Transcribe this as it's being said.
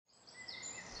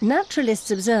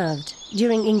Naturalists observed,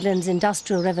 during England's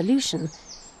Industrial Revolution,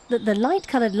 that the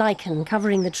light-coloured lichen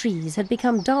covering the trees had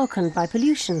become darkened by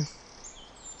pollution.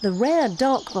 The rare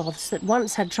dark moths that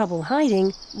once had trouble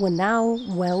hiding were now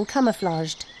well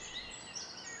camouflaged.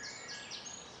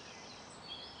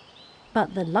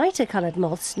 But the lighter-coloured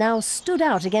moths now stood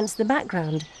out against the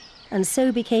background and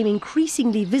so became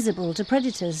increasingly visible to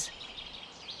predators.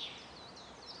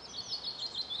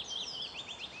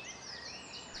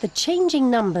 The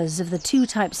changing numbers of the two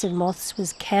types of moths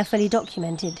was carefully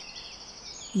documented.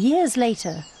 Years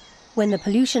later, when the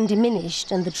pollution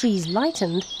diminished and the trees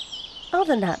lightened,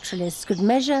 other naturalists could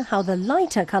measure how the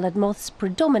lighter-coloured moths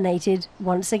predominated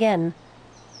once again.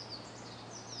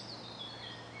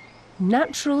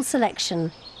 Natural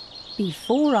selection,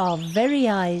 before our very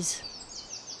eyes.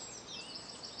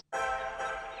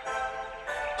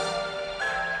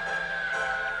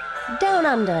 Down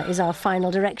under is our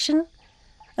final direction.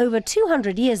 Over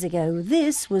 200 years ago,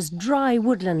 this was dry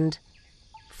woodland,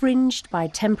 fringed by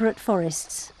temperate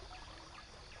forests.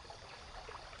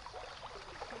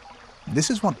 This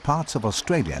is what parts of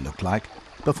Australia looked like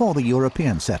before the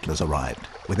European settlers arrived,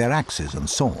 with their axes and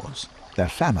saws, their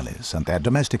families and their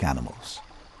domestic animals.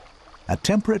 A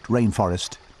temperate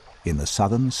rainforest in the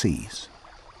southern seas.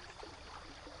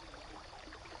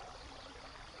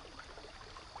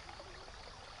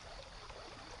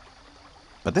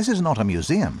 But this is not a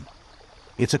museum.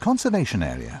 It's a conservation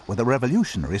area with a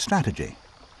revolutionary strategy.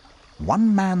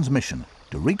 One man's mission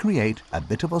to recreate a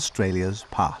bit of Australia's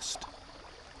past.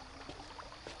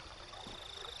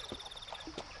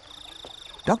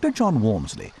 Dr. John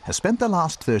Walmsley has spent the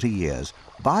last 30 years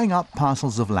buying up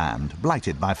parcels of land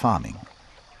blighted by farming,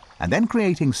 and then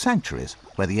creating sanctuaries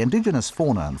where the indigenous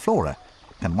fauna and flora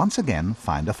can once again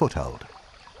find a foothold.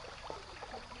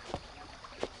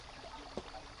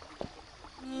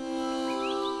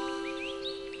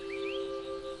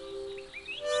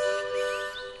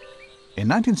 In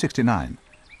 1969,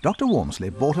 Dr. Walmsley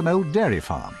bought an old dairy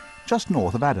farm just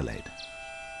north of Adelaide.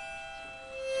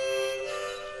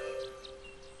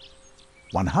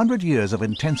 100 years of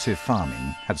intensive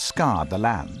farming had scarred the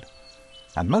land,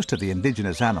 and most of the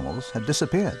indigenous animals had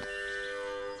disappeared.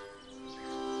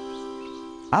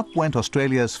 Up went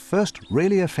Australia's first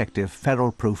really effective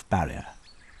feral-proof barrier,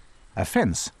 a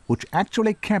fence which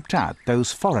actually kept out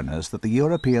those foreigners that the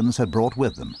Europeans had brought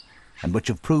with them and which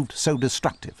have proved so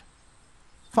destructive.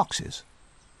 Foxes,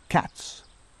 cats,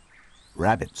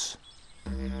 rabbits.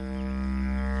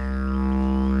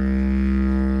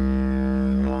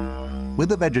 With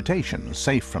the vegetation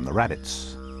safe from the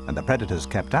rabbits and the predators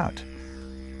kept out,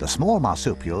 the small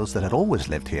marsupials that had always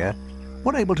lived here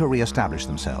were able to re-establish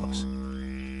themselves.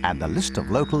 And the list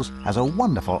of locals has a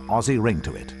wonderful Aussie ring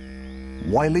to it.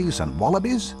 Woylies and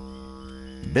wallabies,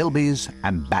 bilbies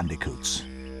and bandicoots.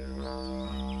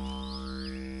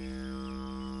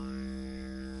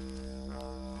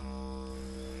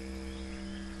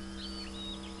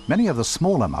 Many of the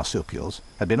smaller marsupials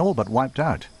had been all but wiped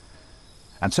out,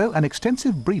 and so an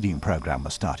extensive breeding program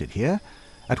was started here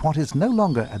at what is no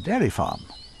longer a dairy farm,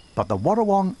 but the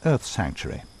Warrawong Earth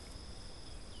Sanctuary.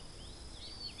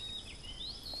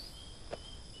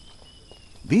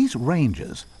 These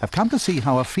rangers have come to see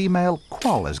how a female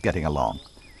quoll is getting along.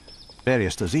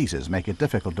 Various diseases make it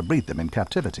difficult to breed them in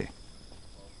captivity.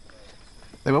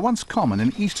 They were once common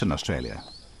in eastern Australia,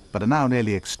 but are now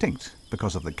nearly extinct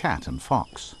because of the cat and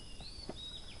fox.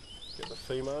 Get the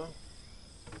female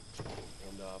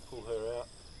and pull her out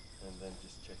and then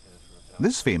just check her for a couple.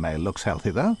 This female looks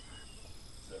healthy though.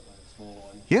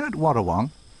 Here at Warrawong,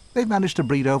 they've managed to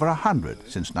breed over 100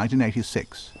 since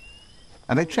 1986,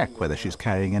 and they check whether she's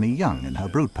carrying any young in her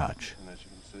brood pouch. And as you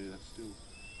can see, that's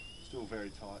still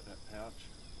very tight, that pouch,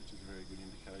 which is a very good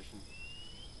indication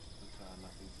that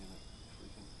nothing's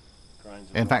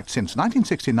in it. In fact, since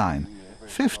 1969,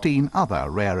 15 other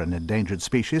rare and endangered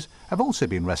species have also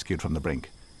been rescued from the brink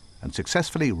and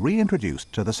successfully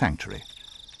reintroduced to the sanctuary,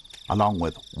 along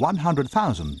with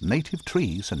 100,000 native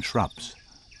trees and shrubs.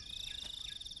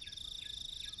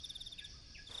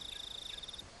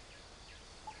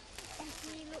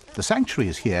 The sanctuary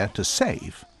is here to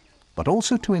save, but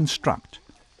also to instruct.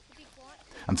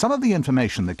 And some of the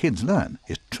information the kids learn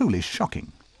is truly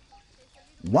shocking.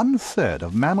 1/3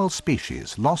 of mammal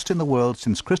species lost in the world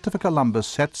since Christopher Columbus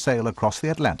set sail across the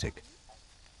Atlantic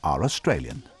are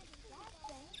Australian.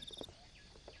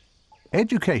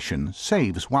 Education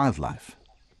saves wildlife,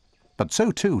 but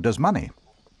so too does money.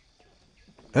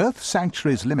 Earth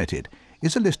Sanctuaries Limited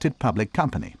is a listed public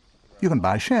company. You can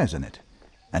buy shares in it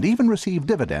and even receive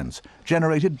dividends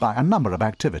generated by a number of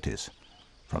activities,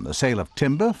 from the sale of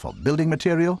timber for building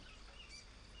material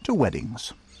to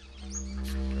weddings.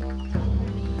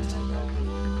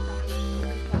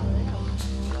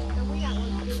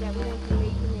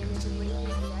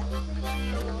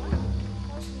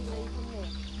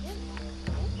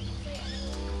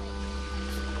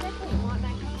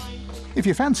 If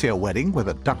you fancy a wedding with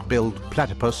a duck-billed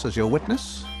platypus as your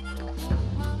witness,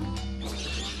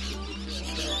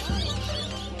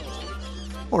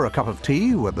 or a cup of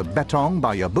tea with the betong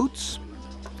by your boots,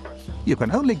 you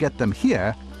can only get them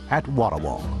here at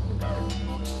Warrawong.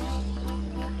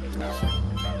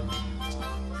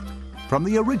 From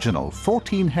the original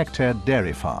 14-hectare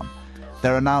dairy farm,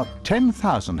 there are now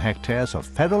 10,000 hectares of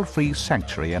feral-free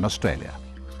sanctuary in Australia,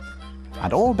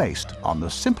 and all based on the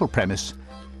simple premise: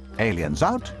 aliens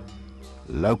out,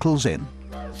 locals in.